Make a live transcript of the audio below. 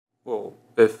Well,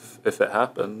 if it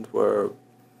happened, where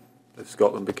if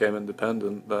Scotland became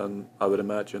independent, then I would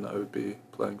imagine I would be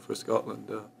playing for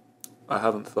Scotland. I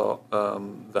haven't thought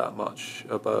that much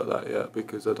about that yet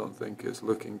because I don't think it's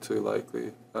looking too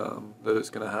likely that it's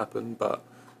going to happen. But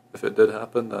if it did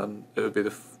happen, then it would be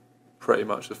pretty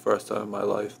much the first time in my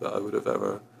life that I would have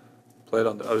ever played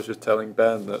under. I was just telling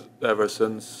Ben that ever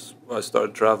since I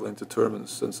started travelling to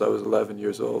tournaments since I was 11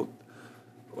 years old,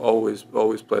 always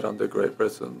played under Great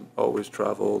Britain, always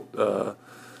travelled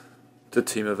to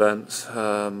team events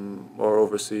or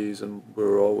overseas, and we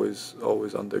were always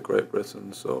under Great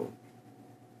Britain. So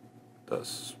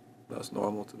that's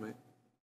normal to me.